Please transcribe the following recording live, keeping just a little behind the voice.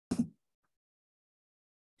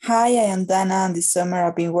Hi, I am Danna, and this summer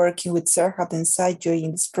I've been working with Serhat and Sajo in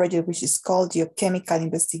this project, which is called Geochemical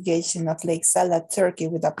Investigation of Lake Salda, Turkey,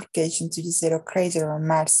 with application to Jezero Crater on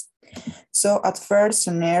Mars. So at first,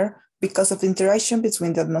 on Air, because of the interaction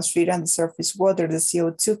between the atmosphere and the surface water, the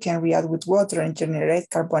CO2 can react with water and generate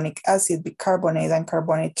carbonic acid, bicarbonate, and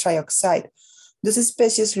carbonate trioxide. Those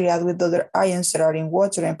species react with other ions that are in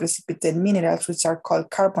water and precipitate minerals, which are called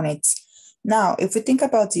carbonates. Now, if we think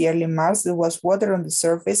about the early Mars, there was water on the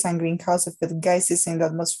surface and greenhouse effect gases in the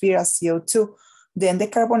atmosphere as CO2, then the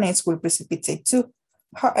carbonates will precipitate too.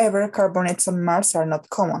 However, carbonates on Mars are not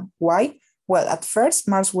common. Why? Well, at first,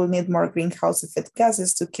 Mars will need more greenhouse effect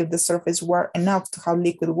gases to keep the surface warm enough to have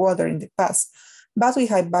liquid water in the past. But with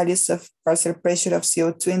high values of partial pressure of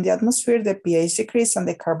CO2 in the atmosphere, the pH decreases and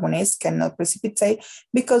the carbonates cannot precipitate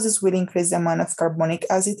because this will increase the amount of carbonic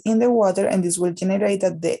acid in the water, and this will generate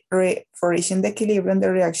that for reaching the equilibrium,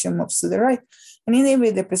 the reaction moves to the right and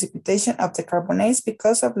inhibit the precipitation of the carbonates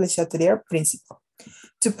because of Le Chatelier principle.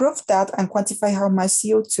 To prove that and quantify how much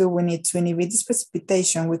CO2 we need to inhibit this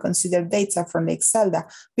precipitation, we consider data from Lake Salda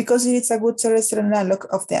because it is a good terrestrial analog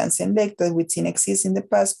of the ancient lake that we've seen exist in the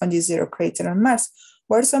past on Jezero Crater on Mars,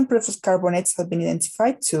 where some proof of carbonates have been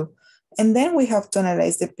identified too. And then we have to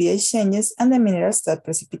analyze the pH changes and the minerals that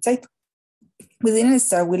precipitate. We didn't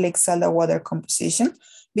start with Lake Salda water composition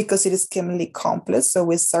because it is chemically complex, so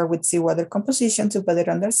we start with seawater composition to better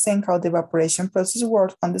understand how the evaporation process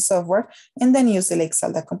works on the software, and then use the Lake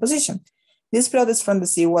Salda composition. This plot is from the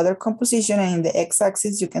seawater composition, and in the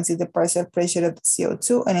x-axis you can see the partial pressure of the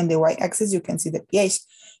CO2, and in the y-axis you can see the pH.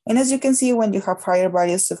 And as you can see, when you have higher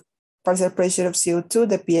values of partial pressure of CO2,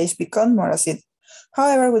 the pH becomes more acidic.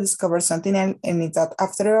 However, we discovered something else, and it's that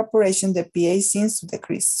after evaporation, the pH seems to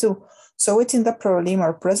decrease too. So we think that probably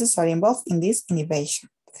more processes are involved in this innovation.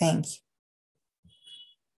 Thank you.